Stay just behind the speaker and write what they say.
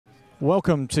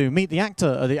Welcome to Meet the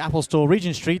Actor at the Apple Store,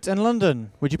 Regent Street in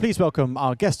London. Would you please welcome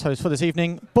our guest host for this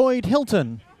evening, Boyd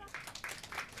Hilton.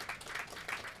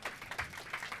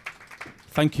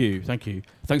 Thank you.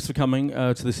 Thanks for coming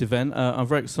to this event. I'm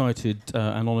very excited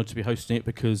and honoured to be hosting it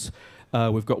because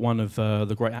we've got one of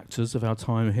the great actors of our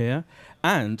time here,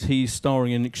 and he's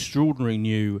starring in an extraordinary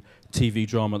new TV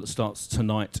drama that starts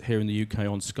tonight here in the UK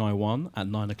on Sky One at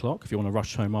 9 o'clock, if you want to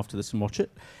rush home after this and watch it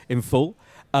in full.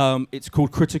 It's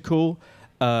called Critical.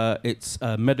 It's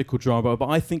a medical drama, but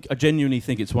I genuinely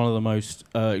think it's one of the most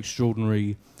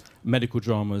extraordinary medical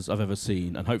dramas I've ever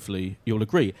seen, and hopefully you'll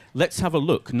agree. Let's have a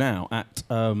look now at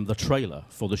the trailer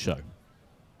for the show.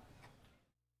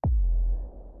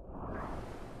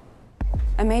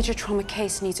 A major trauma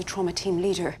case needs a trauma team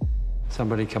leader.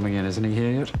 Somebody coming in, isn't he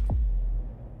here yet?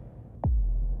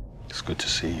 It's good to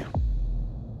see you.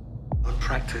 I've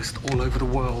practiced all over the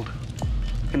world.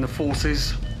 In the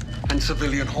forces and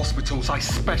civilian hospitals. I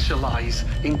specialize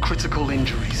in critical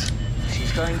injuries.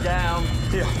 She's going down.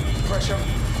 Here, pressure.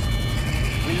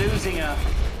 We're losing her.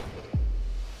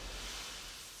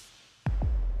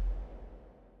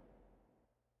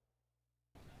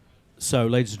 So,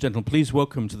 ladies and gentlemen, please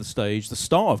welcome to the stage the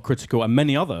star of Critical and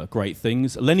many other great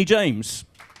things, Lenny James.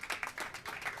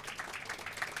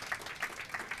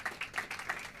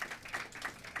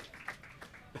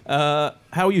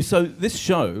 How are you? So this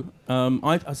show,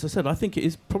 as I said, I think it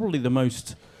is probably the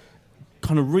most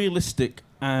kind of realistic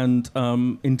and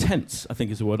intense, I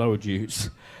think is the word I would use,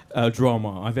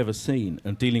 drama I've ever seen,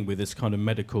 and dealing with this kind of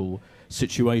medical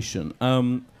situation.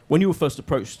 When you were first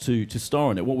approached to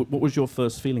star in it, what was your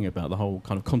first feeling about the whole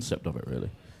kind of concept of it, really?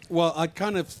 Well, I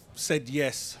kind of said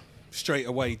yes straight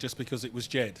away just because it was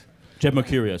Jed. Jed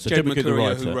Mercurio. So Jed Mercurio, the Mercurio,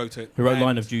 writer, who wrote it. Who wrote And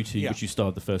Line of Duty, yeah. which you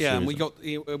starred the first Yeah, series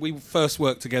and we first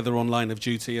worked together on Line of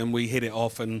Duty, and we hit it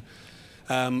off. And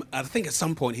I think at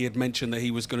some point he had mentioned that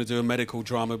he was going to do a medical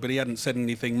drama, but he hadn't said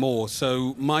anything more.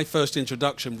 So my first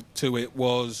introduction to it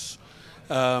was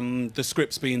the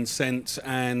scripts being sent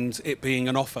and it being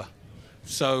an offer.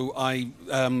 So I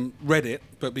read it,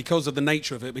 but because of the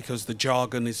nature of it, because the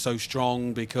jargon is so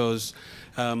strong, because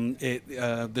the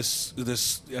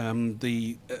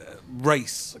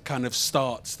race kind of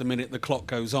starts the minute the clock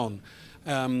goes on.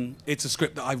 It's a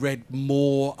script that I read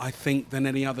more, I think, than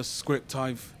any other script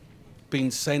I've been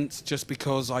sent, just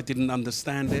because I didn't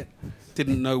understand it,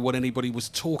 didn't know what anybody was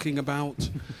talking about,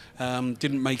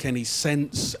 didn't make any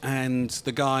sense, and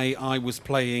the guy I was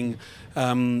playing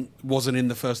wasn't in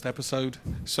the first episode,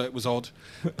 so it was odd.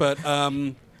 But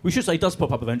we should say he does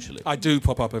pop up eventually. I do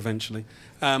pop up eventually,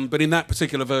 but in that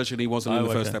particular version he wasn't in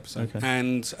the first episode. Okay.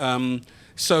 And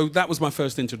so that was my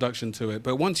first introduction to it.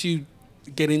 But once you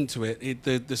get into it,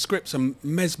 the scripts are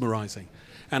mesmerising,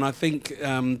 and I think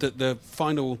that the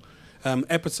final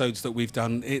episodes that we've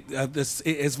done, it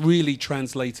has really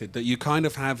translated that you kind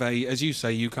of have as you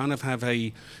say, you kind of have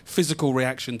a physical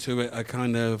reaction to it, a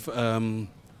kind of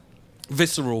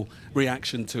visceral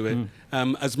reaction to it,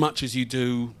 as much as you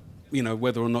do,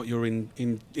 whether or not you're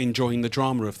enjoying the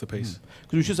drama of the piece.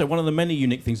 Because we should say one of the many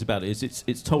unique things about it is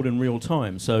it's told in real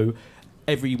time. So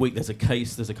every week there's a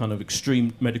kind of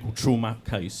extreme medical trauma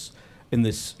case in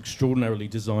this extraordinarily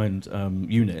designed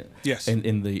unit. Yes.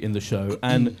 in the show,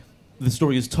 and the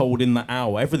story is told in that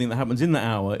hour. Everything that happens in that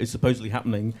hour is supposedly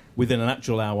happening within an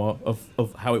actual hour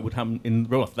of how it would happen in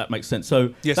real life. That makes sense.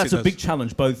 So yes, that's a big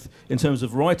challenge, both in terms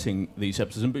of writing these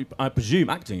episodes and I presume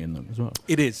acting in them as well.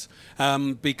 It is.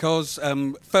 Because,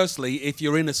 firstly, if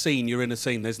you're in a scene, you're in a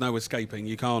scene. There's no escaping.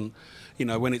 You can't,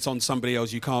 when it's on somebody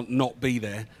else, you can't not be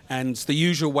there. And the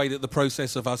usual way that the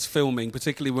process of us filming,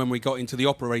 particularly when we got into the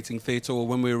operating theatre or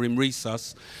when we were in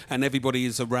resus and everybody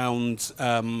is around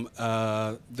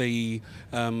the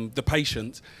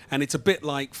patient, and it's a bit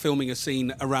like filming a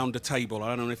scene around a table.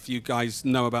 I don't know if you guys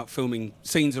know about filming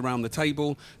scenes around the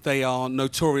table. They are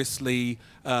notoriously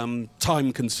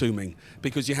time-consuming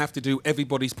because you have to do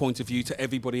everybody's point of view to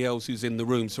everybody else who's in the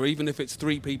room. So even if it's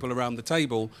 3 people around the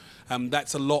table,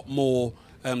 that's a lot more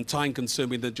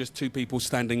time-consuming than just 2 people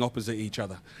standing opposite each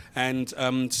other. And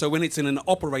so when it's in an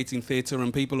operating theatre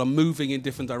and people are moving in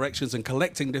different directions and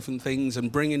collecting different things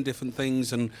and bringing different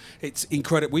things, and it's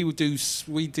incredible.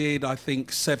 We did, I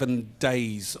think, 7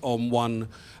 days on one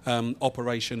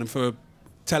operation, and for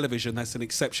television, that's an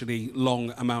exceptionally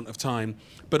long amount of time.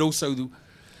 But also,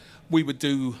 we would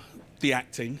do the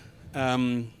acting.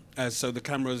 So the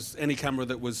cameras, any camera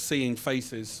that was seeing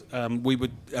faces, we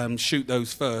would shoot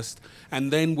those first,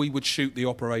 and then we would shoot the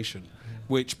operation,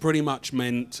 which pretty much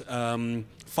meant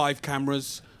 5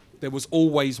 cameras, There was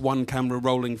always one camera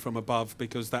rolling from above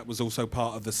because that was also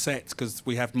part of the set, because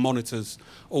we have monitors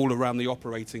all around the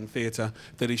operating theatre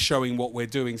that is showing what we're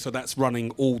doing. So that's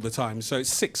running all the time. So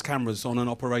it's 6 cameras on an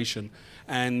operation,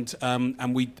 and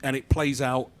it plays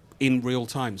out in real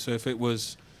time. So if it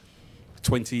was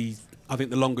 20, I think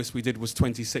the longest we did was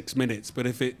 26 minutes. But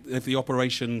if the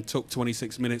operation took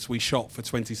 26 minutes, we shot for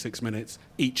 26 minutes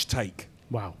each take.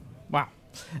 Wow.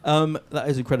 That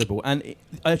is incredible. And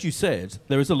as you said,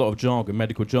 there is a lot of jargon,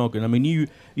 medical jargon. I mean,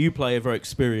 you play a very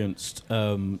experienced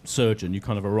surgeon. You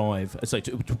kind of arrive,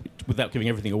 without giving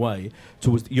everything away,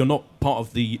 you're not part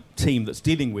of the team that's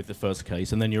dealing with the first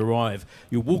case, and then you arrive,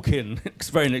 you walk in, it's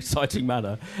very an exciting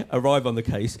manner, arrive on the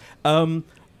case.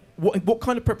 What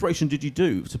kind of preparation did you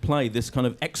do to play this kind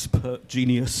of expert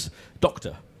genius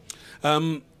doctor?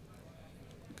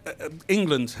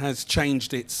 England has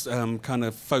changed its kind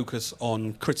of focus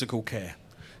on critical care.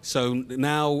 So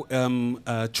now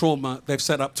trauma, they've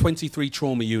set up 23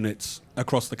 trauma units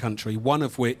across the country, one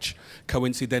of which,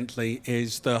 coincidentally,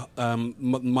 is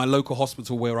my local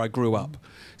hospital where I grew up.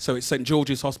 So it's St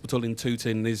George's Hospital in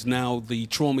Tooting is now the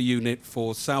trauma unit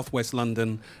for South West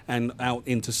London and out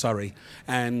into Surrey.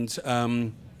 And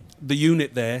the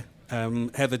unit there,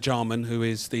 Heather Jarman, who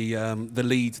is the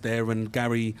lead there, and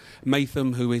Gary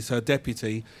Matham, who is her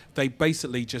deputy, they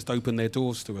basically just opened their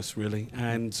doors to us, really.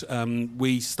 And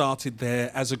we started there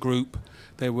as a group.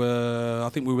 I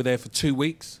think we were there for 2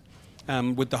 weeks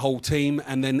with the whole team,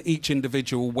 and then each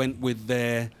individual went with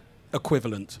their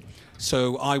equivalent.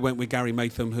 So I went with Gary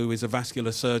Matham, who is a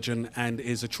vascular surgeon and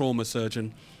is a trauma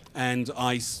surgeon, and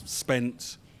I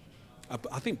spent,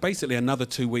 I think, basically another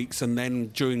 2 weeks, and then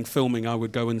during filming I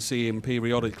would go and see him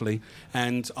periodically,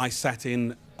 and I sat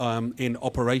in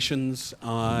operations.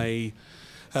 I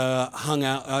hung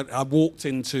out. I walked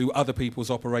into other people's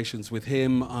operations with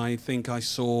him. I think I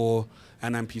saw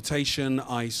an amputation.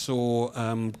 I saw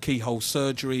keyhole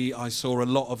surgery. I saw a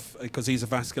lot of, because he's a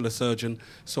vascular surgeon,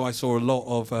 so I saw a lot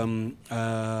of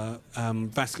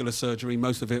vascular surgery.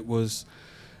 Most of it was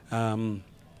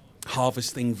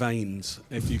harvesting veins,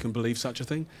 if you can believe such a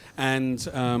thing,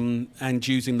 and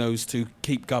using those to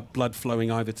keep blood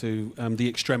flowing either to the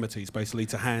extremities, basically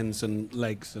to hands and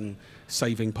legs, and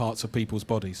saving parts of people's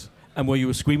bodies. And were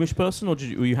you a squeamish person, or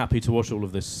were you happy to watch all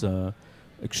of this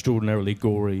extraordinarily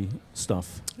gory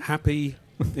stuff? Happy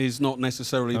is not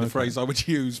necessarily the phrase I would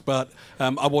use, but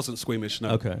I wasn't squeamish, no.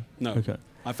 Okay. No. Okay.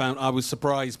 I was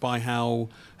surprised by how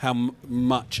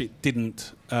much it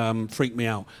didn't freak me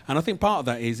out, and I think part of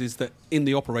that is that in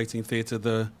the operating theatre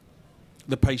the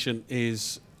patient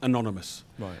is anonymous.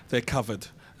 Right. They're covered.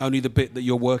 Only the bit that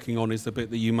you're working on is the bit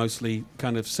that you mostly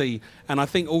kind of see. And I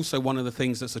think also one of the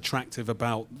things that's attractive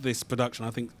about this production,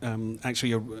 I think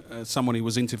actually someone who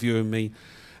was interviewing me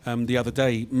the other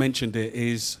day mentioned it,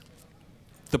 is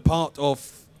the part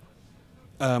of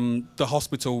the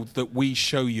hospital that we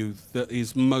show you that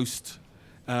is most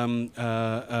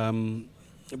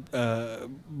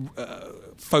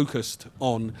focused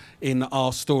on in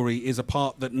our story is a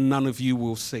part that none of you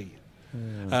will see.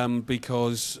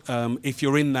 Because if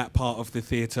you're in that part of the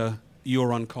theatre,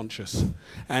 you're unconscious.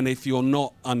 And if you're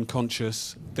not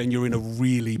unconscious, then you're in a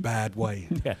really bad way.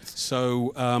 Yes.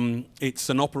 So it's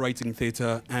an operating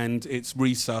theatre, and it's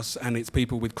resus, and it's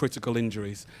people with critical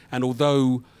injuries. And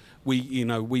although we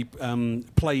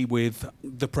play with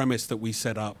the premise that we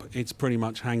set up, it's pretty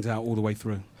much hangs out all the way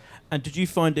through. And did you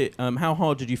find it, how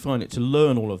hard did you find it to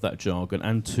learn all of that jargon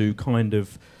and to kind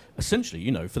of, essentially,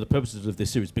 for the purposes of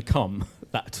this series, become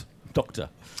that doctor?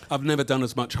 I've never done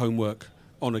as much homework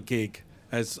on a gig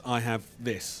as I have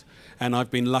this. And I've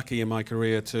been lucky in my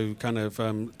career to kind of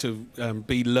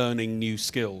be learning new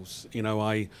skills.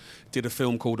 I did a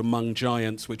film called Among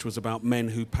Giants, which was about men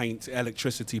who paint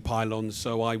electricity pylons.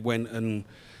 So I went and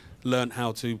learned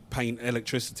how to paint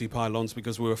electricity pylons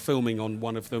because we were filming on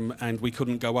one of them, and we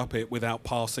couldn't go up it without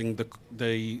passing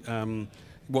the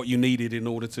what you needed in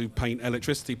order to paint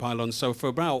electricity pylons. So for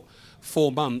about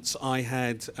 4 months, I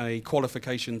had a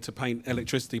qualification to paint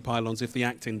electricity pylons if the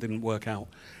acting didn't work out.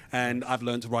 And I've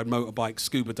learned to ride motorbikes,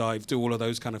 scuba dive, do all of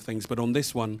those kind of things. But on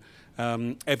this one,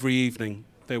 every evening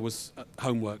there was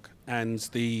homework. And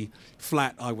the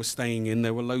flat I was staying in,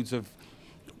 there were loads of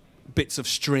bits of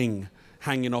string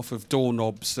hanging off of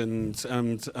doorknobs and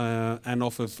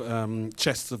off of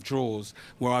chests of drawers,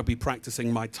 where I'd be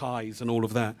practicing my ties and all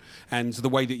of that. And the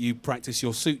way that you practice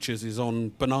your sutures is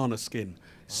on banana skin.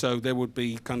 So there would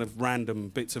be kind of random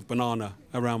bits of banana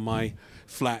around my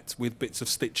flat with bits of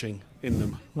stitching in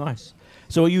them. Nice.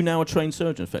 So are you now a trained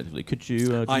surgeon, effectively? Could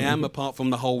you... I am, apart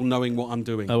from the whole knowing what I'm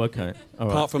doing. Oh, okay. All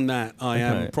right. Apart from that, I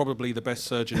am probably the best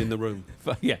surgeon in the room.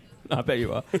 Yeah. I bet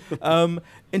you are.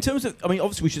 In terms of, I mean,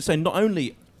 obviously we should say not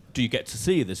only do you get to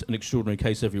see this An Extraordinary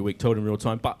Case every week told in real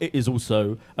time, but it is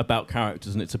also about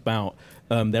characters, and it's about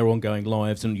their ongoing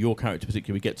lives, and your character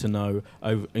particularly we get to know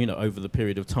over the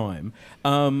period of time.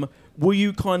 Were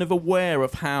you kind of aware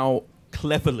of how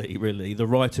cleverly, really, the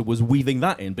writer was weaving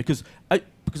that in? Because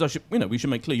we should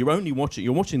make clear you're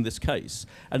watching this case,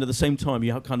 and at the same time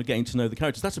you're kind of getting to know the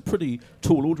characters. That's a pretty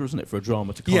tall order, isn't it, for a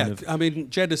drama to kind of... I mean,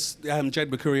 Jed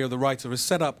Mercurio, the writer, has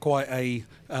set up quite a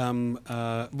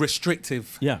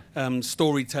restrictive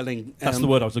storytelling. That's the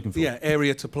word I was looking for. Yeah,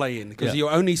 area to play in, because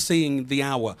you're only seeing the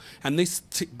hour, and this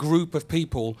group of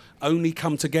people only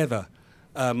come together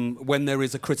when there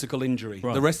is a critical injury.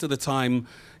 Right. The rest of the time,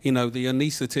 the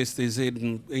anaesthetist is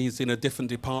in a different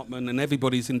department, and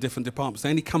everybody's in different departments. They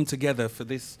only come together for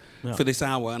this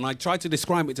hour. And I tried to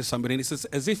describe it to somebody, and it's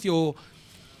as if you're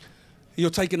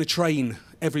taking a train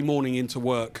every morning into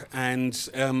work, and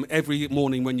every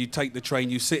morning when you take the train,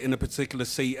 you sit in a particular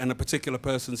seat, and a particular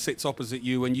person sits opposite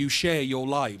you, and you share your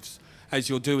lives as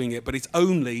you're doing it. But it's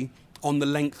only on the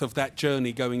length of that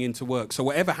journey going into work. So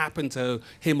whatever happened to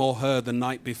him or her the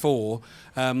night before,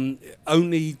 you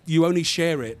only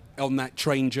share it on that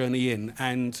train journey in.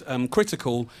 And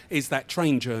critical is that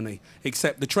train journey,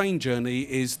 except the train journey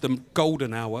is the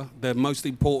golden hour, the most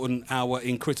important hour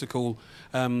in critical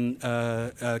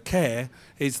care,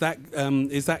 is that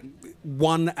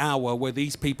 1 hour where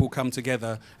these people come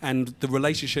together, and the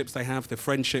relationships they have, the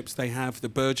friendships they have,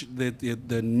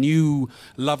 the new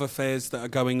love affairs that are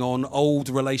going on, old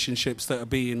relationships that are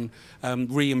being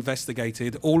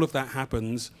reinvestigated, all of that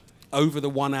happens over the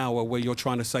 1 hour where you're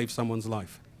trying to save someone's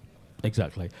life.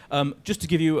 Exactly. Just to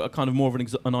give you a kind of more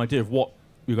of an idea of what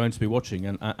you're going to be watching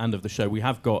and of the show, we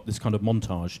have got this kind of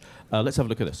montage. Let's have a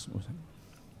look at this.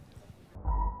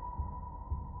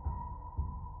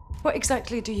 What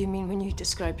exactly do you mean when you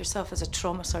describe yourself as a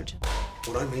trauma surgeon?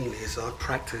 What I mean is I've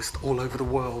practiced all over the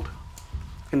world.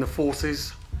 In the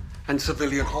forces and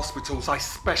civilian hospitals, I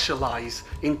specialise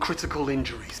in critical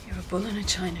injuries. You're a bull in a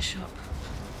china shop.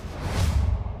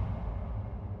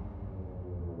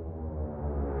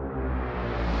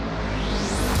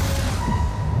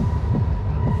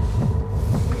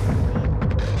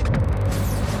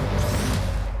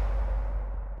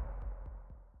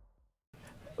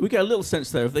 We get a little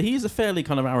sense there that he's a fairly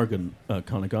kind of arrogant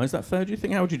kind of guy. Is that fair, do you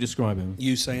think? How would you describe him?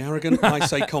 You say arrogant, I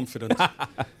say confident.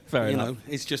 Fair enough.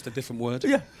 It's just a different word.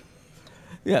 Yeah.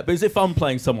 Yeah, but as if I'm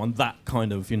playing someone that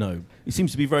kind of, he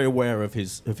seems to be very aware of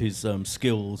his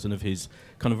skills and of his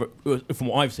kind of, from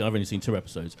what I've seen, I've only seen 2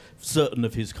 episodes, certain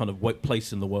of his kind of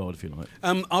place in the world, if you like.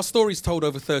 Our story's told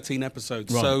over 13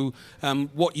 episodes, right. So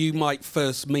what you might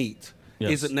first meet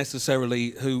Yes. isn't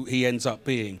necessarily who he ends up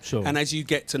being. Sure. And as you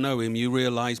get to know him, you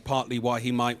realise partly why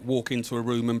he might walk into a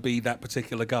room and be that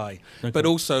particular guy. Okay. But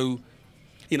also,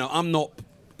 I'm not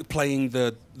playing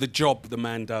the job the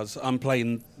man does. I'm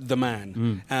playing the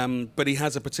man. But he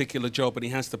has a particular job, and he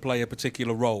has to play a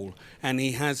particular role. And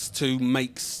he has to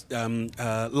make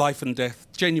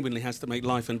genuinely has to make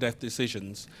life and death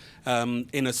decisions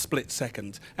in a split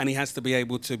second. And he has to be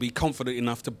able to be confident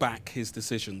enough to back his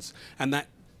decisions. And that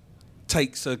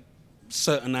takes a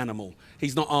certain animal.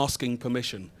 He's not asking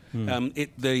permission.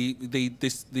 The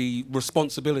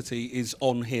responsibility is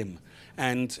on him.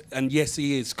 And yes,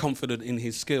 he is confident in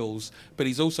his skills, but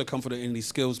he's also confident in his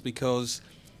skills because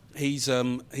he's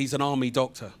an army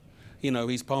doctor.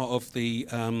 He's part of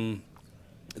the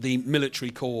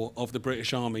military corps of the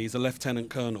British Army. He's a lieutenant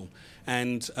colonel,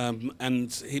 and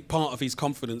part of his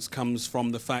confidence comes from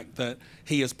the fact that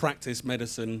he has practiced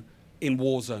medicine in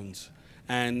war zones.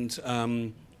 And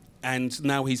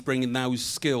now he's bringing those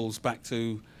skills back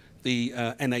to the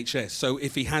NHS. So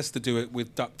if he has to do it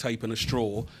with duct tape and a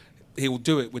straw, he'll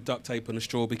do it with duct tape and a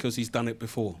straw because he's done it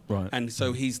before. Right. And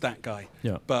so he's that guy.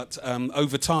 Yeah. But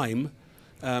over time,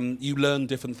 you learn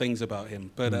different things about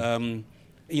him. But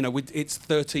it's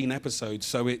 13 episodes,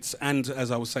 so and as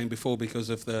I was saying before, because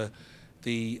of the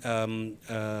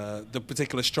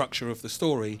particular structure of the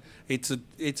story, it's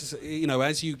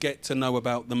as you get to know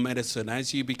about the medicine,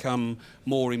 as you become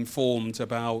more informed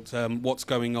about what's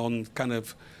going on kind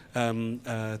of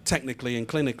technically and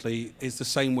clinically, is the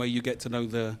same way you get to know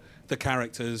the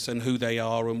characters and who they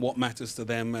are and what matters to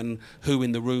them and who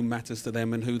in the room matters to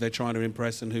them and who they're trying to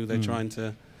impress and who they're trying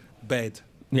to bed.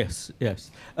 Yes.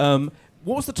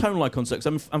 What was the tone like on Sex?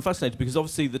 I'm fascinated because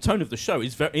obviously the tone of the show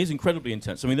is incredibly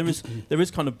intense. I mean, there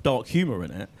is kind of dark humour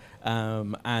in it,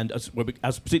 and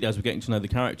particularly as we're getting to know the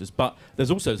characters. But there's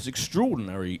also this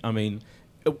extraordinary. I mean,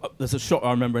 there's a shot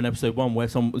I remember in episode 1 where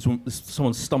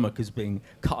someone's stomach is being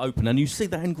cut open, and you see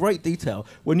that in great detail.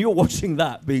 When you're watching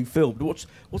that being filmed,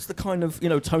 what's the kind of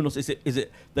tone? Is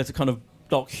it there's a kind of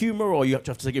dark humour, or you have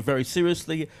to take it very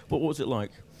seriously? What was it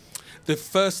like? The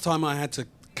first time I had to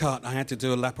cut, I had to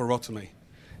do a laparotomy,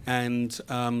 and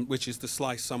which is to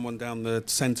slice someone down the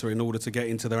centre in order to get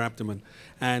into their abdomen.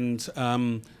 And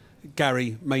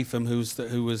Gary Maytham,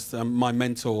 who was my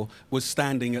mentor, was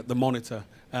standing at the monitor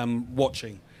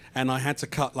watching, and I had to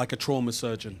cut like a trauma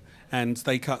surgeon, and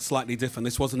they cut slightly different.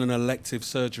 This wasn't an elective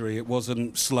surgery. It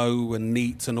wasn't slow and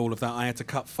neat and all of that. I had to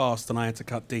cut fast and I had to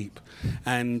cut deep,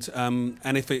 and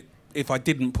if I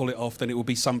didn't pull it off, then it would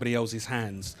be somebody else's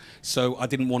hands. So I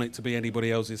didn't want it to be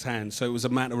anybody else's hands. So it was a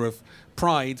matter of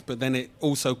pride, but then it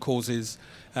also causes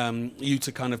you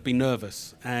to kind of be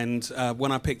nervous. And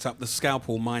when I picked up the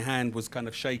scalpel, my hand was kind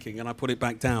of shaking, and I put it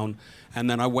back down. And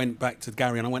then I went back to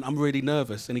Gary and I went, I'm really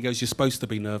nervous. And he goes, you're supposed to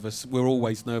be nervous. We're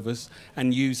always nervous,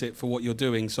 and use it for what you're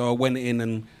doing. So I went in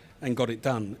and got it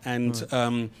done. And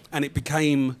and it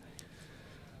became...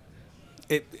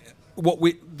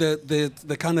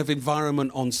 The kind of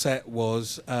environment on set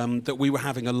was that we were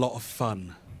having a lot of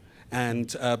fun,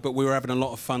 and but we were having a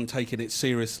lot of fun taking it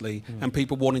seriously, and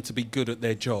people wanted to be good at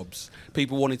their jobs.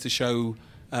 People wanted to show,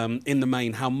 in the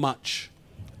main, how much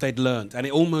they'd learned, and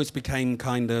it almost became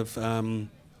kind of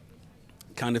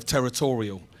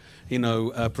territorial.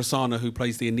 Prasanna, who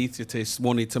plays the anaesthetist,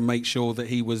 wanted to make sure that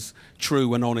he was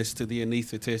true and honest to the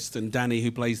anaesthetist, and Danny,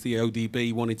 who plays the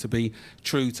ODB, wanted to be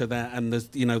true to that, and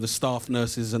the staff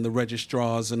nurses and the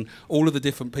registrars and all of the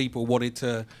different people wanted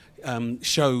to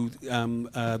show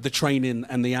the training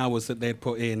and the hours that they'd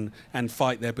put in and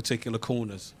fight their particular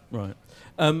corners. Right.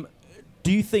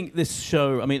 Do you think this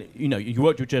show? I mean, you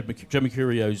worked with Jed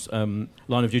Mercurio's Line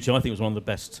of Duty. I think it was one of the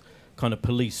best kind of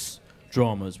police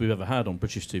dramas we've ever had on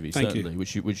British TV, certainly,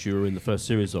 which you were in the first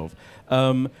series of.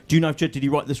 Do you know if Jed, did he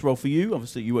write this role for you?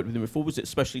 Obviously, you worked with him before. Was it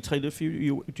specially tailored for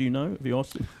you? Do you know? Have you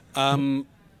asked him?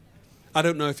 I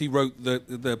don't know if he wrote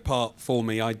the part for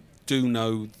me. I do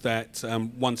know that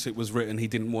once it was written, he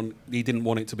didn't want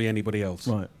it to be anybody else.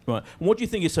 Right. And what do you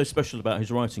think is so special about his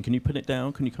writing? Can you pin it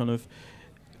down? Can you kind of...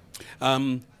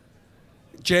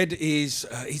 Jed is...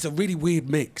 he's a really weird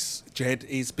mix, Jed,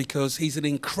 is because he's an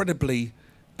incredibly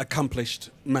accomplished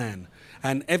man,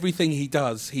 and everything he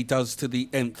does to the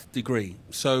nth degree.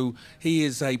 So he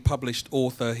is a published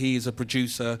author, he is a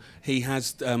producer, he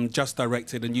has just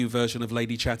directed a new version of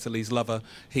Lady Chatterley's Lover,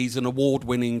 he's an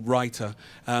award-winning writer,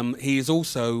 he is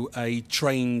also a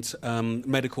trained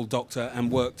medical doctor and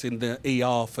worked in the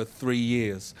ER for 3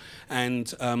 years,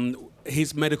 and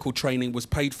his medical training was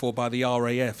paid for by the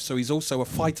RAF, so he's also a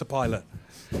fighter pilot.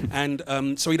 And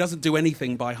so he doesn't do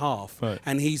anything by half. Right.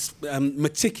 And he's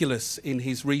meticulous in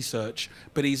his research,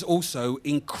 but he's also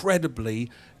incredibly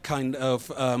kind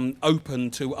of open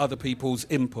to other people's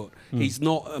input. He's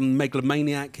not a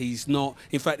megalomaniac. He's not...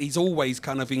 In fact, he's always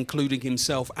kind of including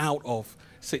himself out of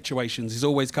situations. He's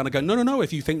always kind of going, no,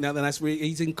 if you think that, then that's really...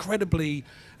 He's incredibly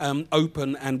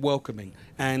open and welcoming.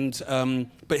 And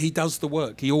but he does the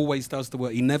work. He always does the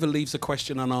work. He never leaves a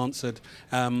question unanswered.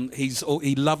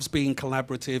 He loves being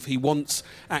collaborative. He wants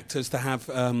actors to have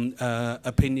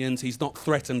opinions. He's not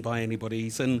threatened by anybody.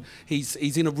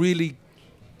 He's in a really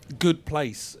good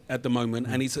place at the moment,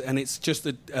 and it's just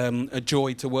a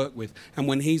joy to work with. And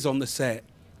when he's on the set,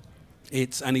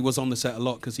 and he was on the set a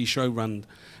lot because he showrun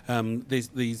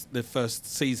the first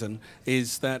season,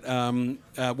 is that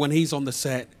when he's on the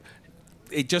set,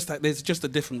 there's just a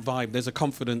different vibe. There's a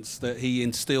confidence that he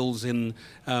instills in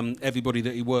everybody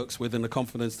that he works with, and a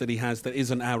confidence that he has that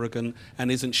isn't arrogant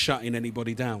and isn't shutting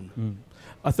anybody down.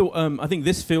 I think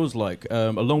this feels like,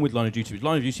 along with Line of Duty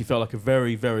felt like a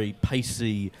very, very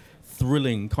pacey,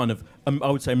 thrilling kind of, I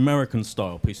would say,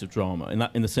 American-style piece of drama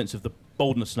in the sense of the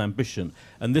boldness and ambition.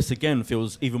 And this again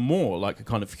feels even more like a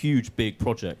kind of huge, big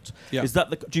project. Yeah. Is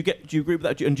that do you agree with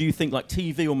that? And do you think, like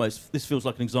TV, almost this feels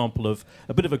like an example of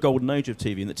a bit of a golden age of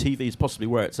TV, and that TV is possibly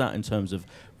where it's at in terms of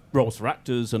roles for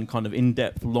actors and kind of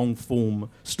in-depth, long-form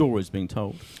stories being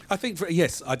told? I think,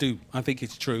 yes, I do. I think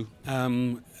it's true.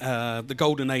 The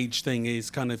golden age thing is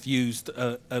kind of used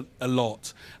a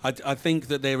lot. I think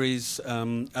that there is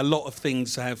a lot of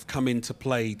things have come into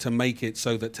play to make it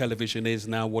so that television is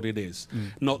now what it is.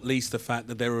 Not least the fact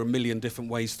that there are a million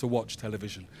different ways to watch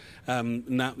television.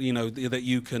 Now, that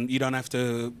you don't have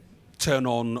to turn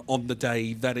on the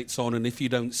day that it's on, and if you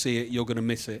don't see it, you're going to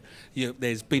miss it.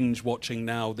 There's binge watching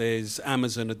now. There's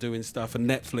Amazon are doing stuff, and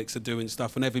Netflix are doing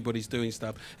stuff, and everybody's doing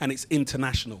stuff, and it's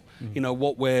international.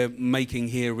 What we're making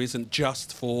here isn't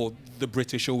just for the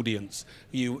British audience.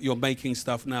 You're making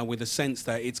stuff now with a sense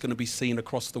that it's going to be seen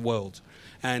across the world.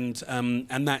 And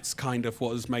that's kind of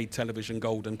what has made television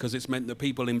golden, because it's meant that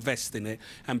people invest in it,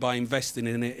 and by investing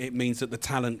in it, it means that the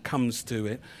talent comes to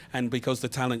it, and because the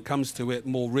talent comes to it,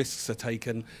 more risks are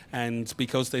taken, and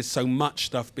because there's so much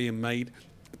stuff being made,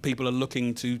 people are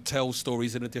looking to tell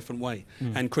stories in a different way.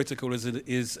 And Critical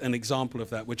is an example of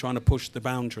that. We're trying to push the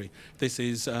boundary. This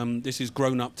is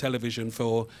grown-up television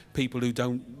for people who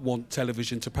don't want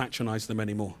television to patronise them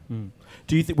anymore.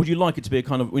 Do you think? Would you like it to be a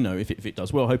kind of, if it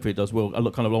does well, hopefully it does well,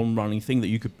 a kind of long-running thing that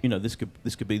you could, this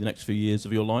could be the next few years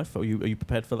of your life? Are you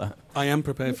prepared for that? I am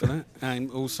prepared for that. I'm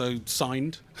also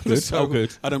signed. Good. So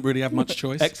good. I don't really have much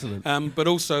choice. Excellent. But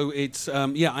also, it's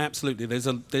absolutely.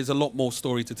 There's a lot more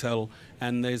story to tell,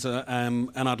 and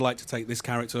and I'd like to take this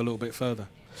character a little bit further.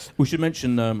 We should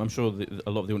mention, I'm sure that a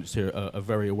lot of the audience here are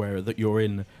very aware that you're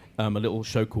in a little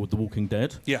show called The Walking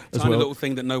Dead. Yeah, as tiny well. little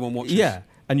thing that no one watches. Yeah,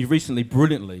 and you've recently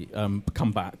brilliantly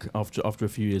come back after a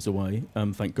few years away.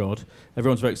 Thank God.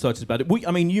 Everyone's very excited about it.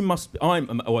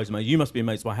 I'm always amazed. You must be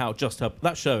amazed by how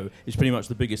that show is pretty much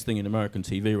the biggest thing in American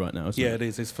TV right now, isn't it? Yeah, it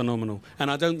is. It's phenomenal. And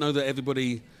I don't know that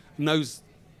everybody knows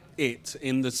it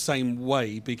in the same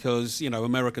way, because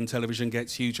American television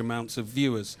gets huge amounts of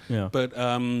viewers. Yeah. But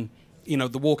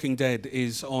The Walking Dead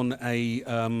is on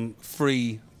a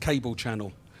free cable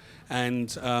channel,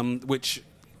 and which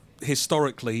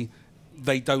historically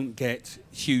they don't get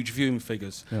huge viewing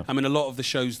figures. Yeah. I mean, a lot of the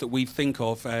shows that we think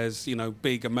of as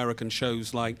big American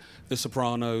shows like The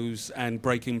Sopranos and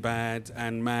Breaking Bad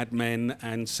and Mad Men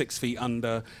and 6 Feet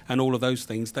Under and all of those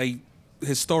things, they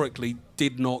historically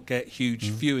did not get huge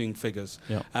viewing figures.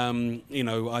 Yeah.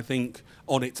 I think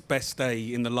on its best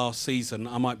day in the last season,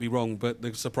 I might be wrong, but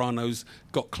The Sopranos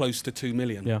got close to 2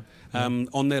 million. Yeah.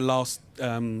 On their last,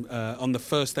 on the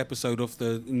first episode of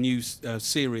the new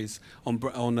series on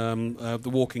The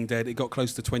Walking Dead, it got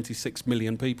close to 26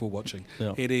 million people watching.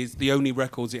 Yeah. It is the only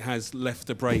records it has left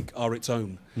to break are its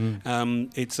own.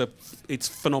 It's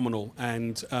phenomenal,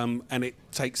 and it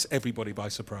takes everybody by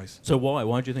surprise. So why?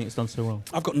 Why do you think it's done so well?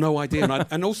 I've got no idea,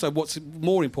 and also what's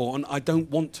more important, I don't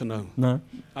want to know. No.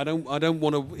 I don't want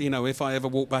to. If I ever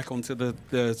walk back onto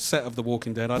the set of The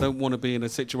Walking Dead, I don't want to be in a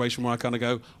situation where I kind of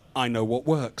go, I know what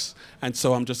works, and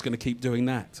so I'm just going to keep doing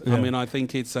that. Yeah. I mean, I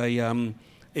think it's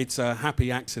a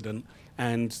happy accident.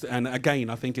 And again,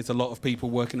 I think it's a lot of people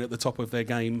working at the top of their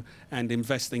game and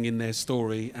investing in their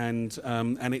story, and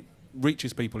it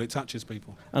reaches people, it touches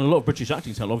people. And a lot of British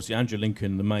acting talent, obviously Andrew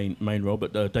Lincoln, the main role,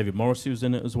 but David Morrissey was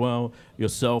in it as well.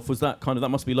 Yourself, was that that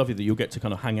must be lovely that you'll get to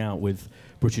kind of hang out with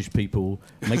British people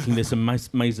making this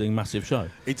amazing, massive show.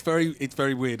 It's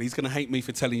very weird. He's going to hate me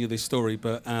for telling you this story,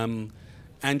 but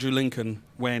Andrew Lincoln,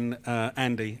 when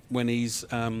he's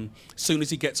soon as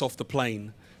he gets off the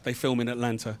plane, they film in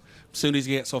Atlanta. As soon as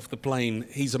he gets off the plane,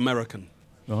 he's American.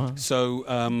 Right.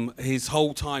 So his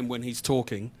whole time when he's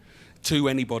talking to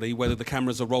anybody, whether the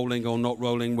cameras are rolling or not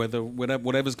rolling,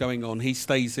 whatever's going on, he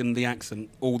stays in the accent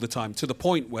all the time, to the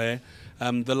point where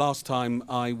the last time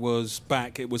I was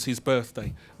back, it was his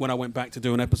birthday, when I went back to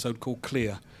do an episode called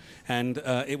Clear. And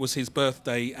it was his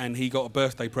birthday, and he got a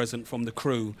birthday present from the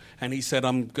crew, and he said,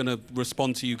 I'm going to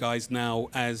respond to you guys now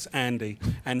as Andy.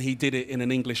 And he did it in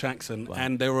an English accent. Wow.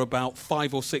 And there were about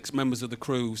 5 or 6 members of the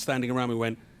crew standing around me who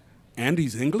went,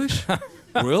 Andy's English?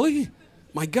 Really?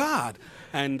 My God.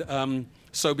 And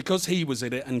so because he was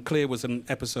in it, and Clear was an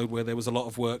episode where there was a lot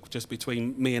of work just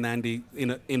between me and Andy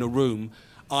in a room,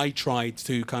 I tried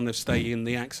to kind of stay in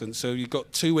the accent. So you've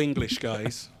got 2 English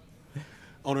guys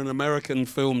on an American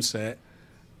film set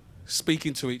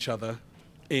speaking to each other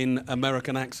in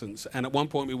American accents. And at one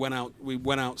point we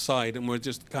went outside and we're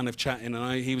just kind of chatting,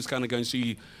 and he was kind of going, so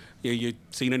you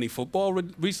seen any football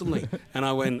recently? And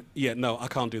I went, yeah, no, I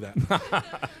can't do that.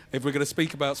 If we're going to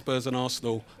speak about Spurs and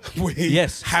Arsenal, we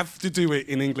have to do it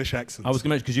in English accents. I was going to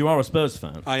mention, because you are a Spurs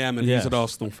fan. I am, and he's an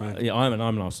Arsenal fan. Yeah, I'm an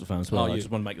Arsenal fan as well. I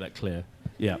just want to make that clear.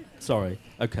 Yeah, sorry.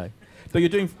 Okay. But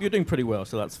you're doing pretty well,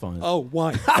 so that's fine. Oh,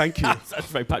 why? Thank you. That's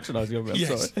very patronising of me.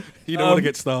 Yes. Sorry. You don't want to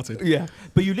get started. Yeah.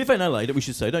 But you live in LA, that we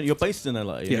should say, don't you? You're based in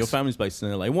LA. Yes. And your family's based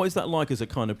in LA. What is that like as a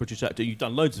kind of British actor? You've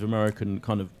done loads of American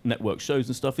kind of network shows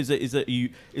and stuff. Is that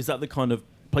the kind of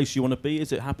place you want to be?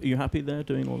 Are you happy there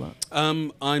doing all that?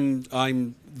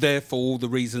 I'm there for all the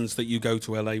reasons that you go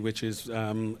to LA, which is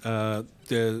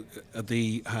the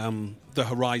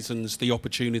horizons, the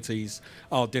opportunities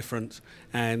are different,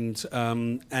 and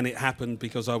it happened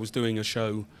because I was doing a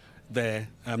show there.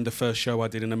 The first show I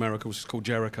did in America was called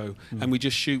Jericho, and we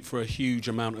just shoot for a huge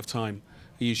amount of time.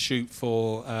 You shoot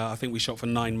for, I think we shot for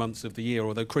 9 months of the year,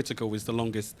 although Critical was the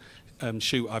longest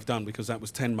shoot I've done because that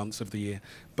was 10 months of the year.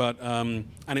 But and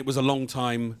it was a long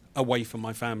time away from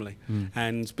my family,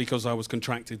 and because I was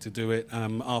contracted to do it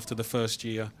after the first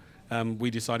year, we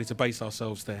decided to base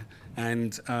ourselves there.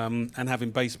 And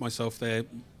having based myself there,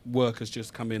 work has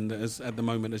just come in that at the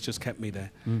moment has just kept me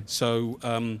there. So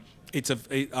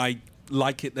I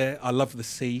like it there. I love the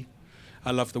sea, I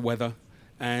love the weather.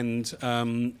 And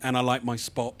I like my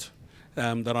spot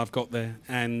that I've got there,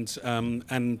 and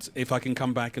if I can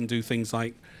come back and do things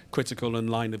like Critical and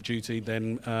Line of Duty,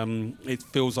 then it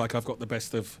feels like I've got the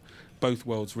best of both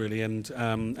worlds, really. And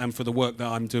for the work that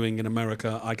I'm doing in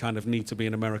America, I kind of need to be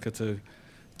in America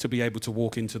to be able to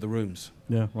walk into the rooms.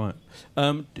 Yeah, right.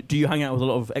 Do you hang out with a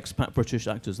lot of expat British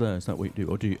actors there? Is that what you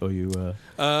do, or you?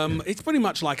 It's pretty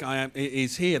much like it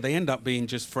is here. They end up being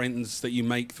just friends that you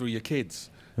make through your kids.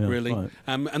 Yeah, really, right.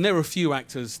 And there are a few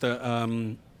actors that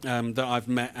that I've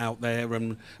met out there,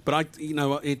 but I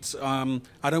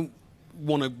don't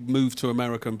want to move to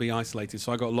America and be isolated.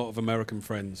 So I got a lot of American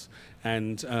friends,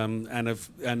 and have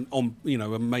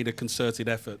made a concerted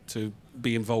effort to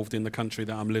be involved in the country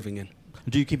that I'm living in.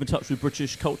 Do you keep in touch with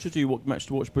British culture? Do you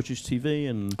watch British TV?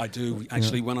 And I do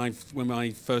actually. When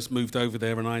I first moved over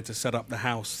there, and I had to set up the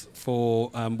house for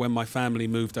when my family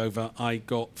moved over, I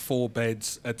got 4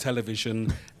 beds, a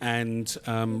television, and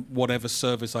whatever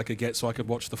service I could get so I could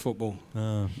watch the football.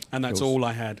 And that's all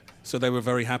I had. So they were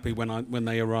very happy when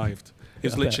they arrived. It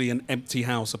was literally an empty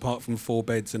house apart from 4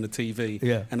 beds and a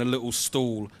TV and a little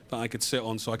stool that I could sit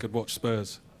on so I could watch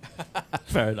Spurs.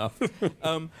 Fair enough.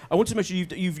 I want to mention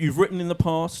you've written in the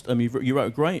past. You wrote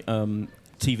a great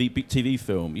TV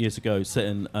film years ago, set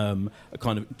in a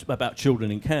kind of about children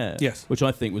in care. Yes, which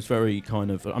I think was very kind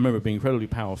of. I remember it being incredibly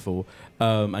powerful.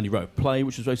 And you wrote a play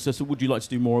which was very successful. Would you like to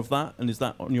do more of that? And is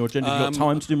that on your agenda? Have you got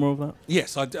time to do more of that?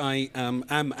 Yes, I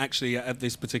am actually at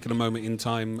this particular moment in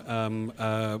time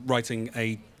writing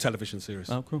a television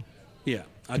series. Oh, cool. Yeah,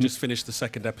 I just finished the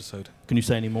 2nd episode. Can you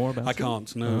say any more about it? I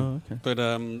can't, no. Oh,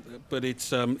 okay. But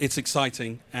it's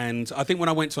exciting, and I think when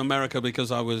I went to America,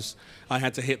 because I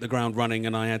had to hit the ground running,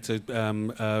 and I had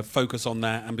to focus on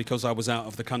that, and because I was out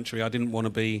of the country, I didn't want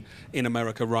to be in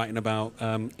America writing about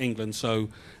England. So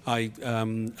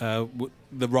the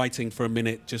writing for a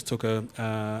minute just took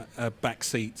a back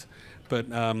seat, but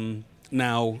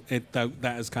now that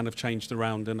has kind of changed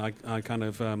around, and I kind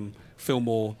of feel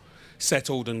more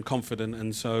settled and confident,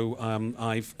 and so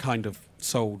I've kind of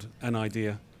sold an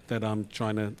idea that I'm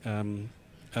trying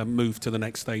to move to the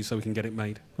next stage so we can get it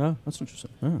made. Oh, that's interesting.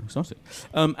 Oh, exciting.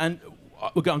 And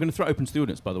I'm going to throw it open to the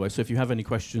audience, by the way, so if you have any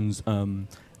questions,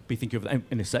 be thinking of that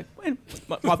in a sec.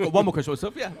 I've got one more question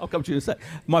myself. Yeah, I'll come to you in a sec.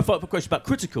 My final question about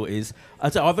Critical is,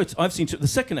 I've seen the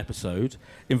 2nd episode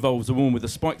involves a woman with a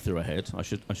spike through her head. I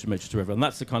should mention to everyone.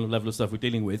 That's the kind of level of stuff we're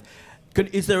dealing with.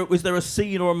 Was there a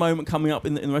scene or a moment coming up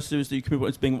in the rest of the series that you can remember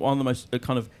as being one of the most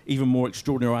kind of even more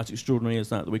extraordinary or as extraordinary as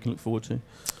that we can look forward to?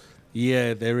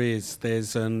 Yeah, there is.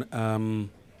 There's an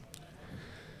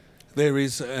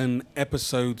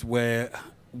episode where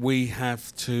we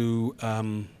have to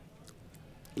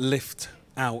lift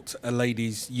out a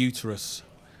lady's uterus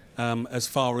as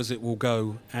far as it will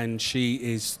go, and she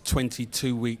is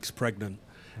 22 weeks pregnant.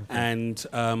 Okay. And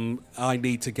I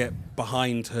need to get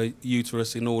behind her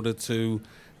uterus in order to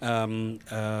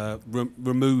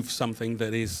remove something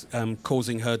that is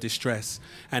causing her distress.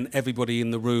 And everybody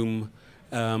in the room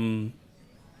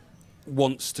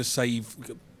wants to save.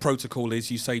 Protocol is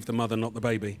you save the mother, not the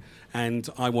baby. And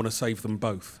I want to save them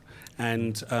both.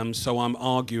 And so I'm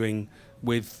arguing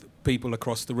with people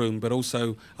across the room. But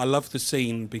also, I love the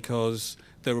scene because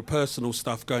there are personal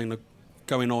stuff going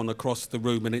on across the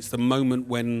room, and it's the moment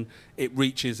when it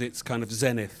reaches its kind of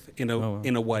zenith in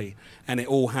a way, and it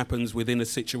all happens within a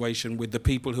situation with the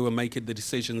people who are making the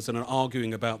decisions and are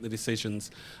arguing about the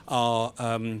decisions are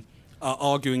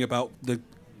arguing about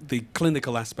the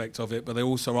clinical aspect of it, but they're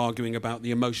also arguing about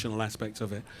the emotional aspect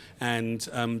of it. And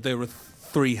there are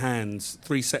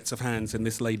 3 sets of hands in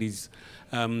this lady's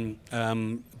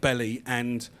belly,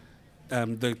 and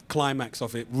the climax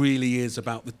of it really is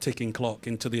about the ticking clock,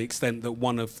 and to the extent that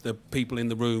one of the people in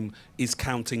the room is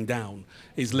counting down,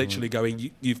 is literally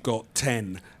going, you've got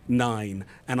 10, 9,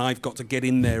 and I've got to get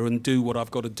in there and do what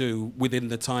I've got to do within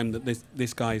the time that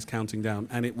this guy is counting down.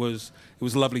 And it was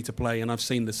lovely to play, and I've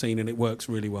seen the scene, and it works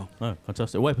really well. Oh,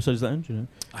 fantastic. What episode is that in, do you know?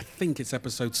 I think it's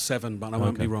episode 7, but I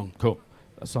won't be wrong. Cool.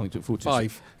 That's something to look forward to.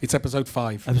 5. It's episode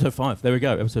 5. Episode 5. There we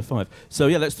go. Episode 5. So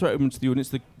yeah, let's throw it open to the audience.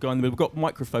 The guy in the middle. We've got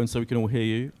microphones so we can all hear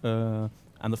you.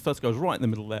 And the first goes right in the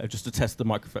middle there, just to test the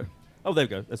microphone. Oh, there we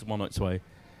go. There's one on its way.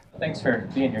 Thanks for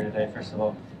being here today, first of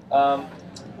all.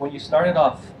 When you started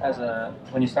off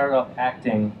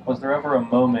acting, was there ever a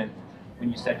moment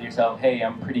when you said to yourself, "Hey,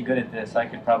 I'm pretty good at this. I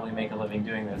could probably make a living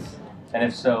doing this"? And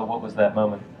if so, what was that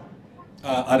moment?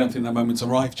 I don't think that moment's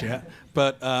arrived yet,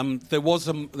 but there was.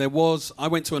 I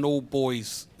went to an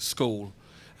all-boys school,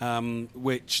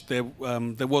 which there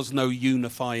was no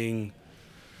unifying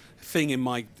thing in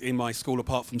my school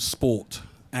apart from sport.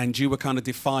 And you were kind of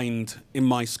defined in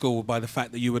my school by the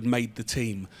fact that you had made the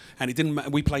team. And it didn't matter.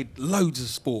 We played loads of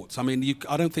sports. I mean,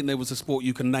 I don't think there was a sport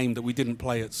you can name that we didn't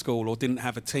play at school or didn't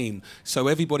have a team. So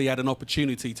everybody had an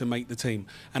opportunity to make the team.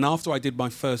 And after I did my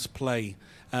first play,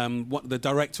 the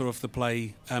director of the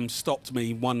play stopped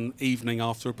me one evening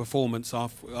after a performance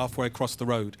halfway across the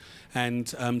road and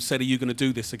said, "Are you going to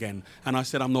do this again?" And I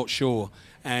said, "I'm not sure."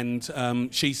 And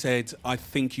she said, "I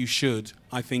think you should.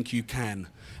 I think you can."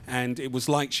 And it was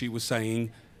like she was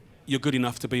saying, "You're good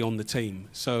enough to be on the team."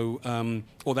 So,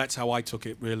 well, that's how I took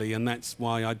it, really. And that's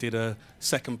why I did a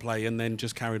second play and then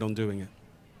just carried on doing it.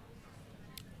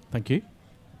 Thank you.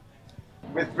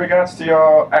 With regards to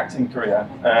your acting career,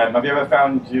 have you ever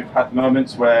found you've had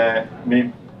moments where,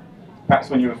 perhaps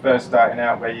when you were first starting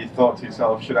out, where you thought to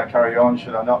yourself, should I carry on,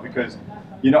 should I not? Because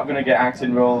you're not going to get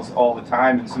acting roles all the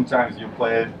time, and sometimes you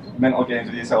play mental games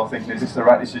with yourself thinking, is this the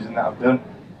right decision that I've done?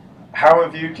 How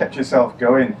have you kept yourself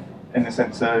going in the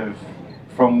sense of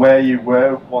from where you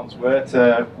once were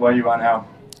to where you are now?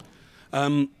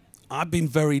 I've been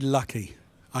very lucky,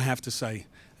 I have to say,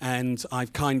 and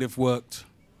I've kind of worked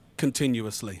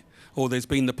continuously, or there's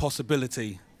been the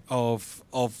possibility of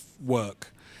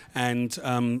work, and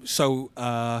so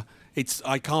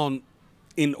I can't,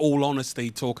 in all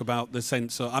honesty, talk about the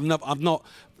sense of I'm not.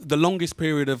 The longest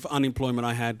period of unemployment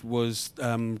I had was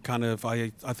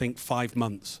I think 5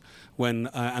 months when,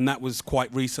 and that was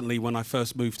quite recently when I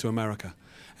first moved to America,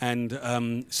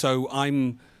 and so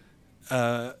I'm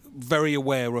very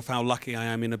aware of how lucky I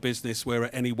am in a business where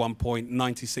at any one point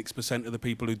 96% of the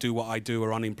people who do what I do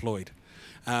are unemployed.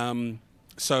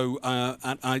 So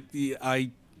and I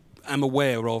am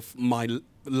aware of my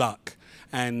luck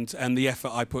and the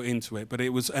effort I put into it, but it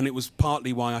was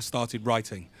partly why I started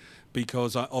writing,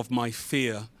 because of my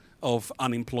fear of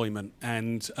unemployment,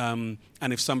 and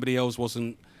if somebody else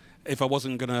wasn't. If I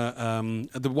wasn't gonna,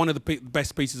 one of the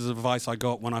best pieces of advice I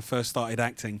got when I first started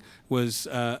acting was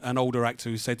an older actor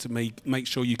who said to me, "Make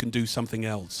sure you can do something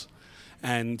else,"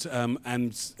 and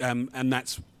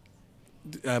that's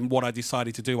what I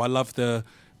decided to do. I love the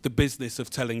business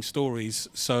of telling stories,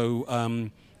 so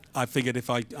I figured if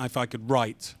I could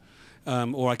write,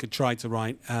 or I could try to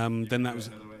write, then that was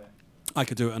I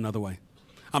could do it another way.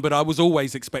 But I was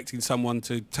always expecting someone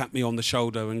to tap me on the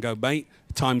shoulder and go, "Mate,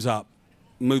 time's up.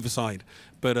 Move aside."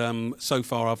 But so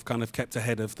far I've kind of kept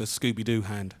ahead of the Scooby-Doo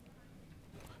hand.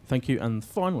 Thank you. And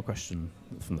final question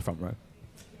from the front row.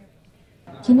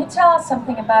 Can you tell us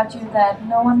something about you that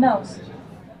no one knows?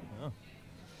 Oh.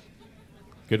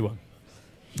 Good one.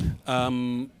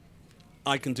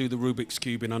 I can do the Rubik's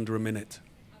Cube in under a minute.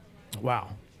 Wow.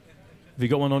 Have you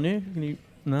got one on you? Can you?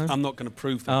 No? I'm not going to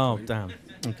prove that. Oh, damn.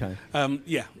 Okay.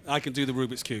 Yeah, I can do the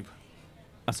Rubik's Cube.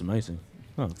 That's amazing.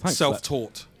 Oh, thanks.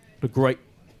 Self-taught. A great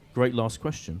last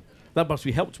question. That must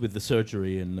be helped with the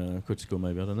surgery in Critical,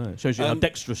 maybe. I don't know. It shows you how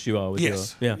dexterous you are with your...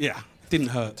 Yeah. Didn't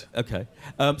hurt. Okay.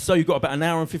 So you've got about an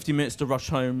hour and 50 minutes to rush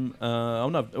home.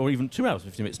 Or even 2 hours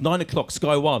and 50 minutes. 9 o'clock,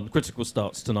 Sky One. Critical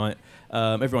starts tonight.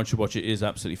 Everyone should watch it. It is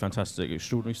absolutely fantastic.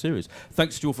 Extraordinary series.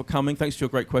 Thanks to you all for coming. Thanks for your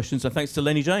great questions. And thanks to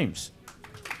Lenny James.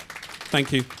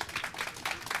 Thank you.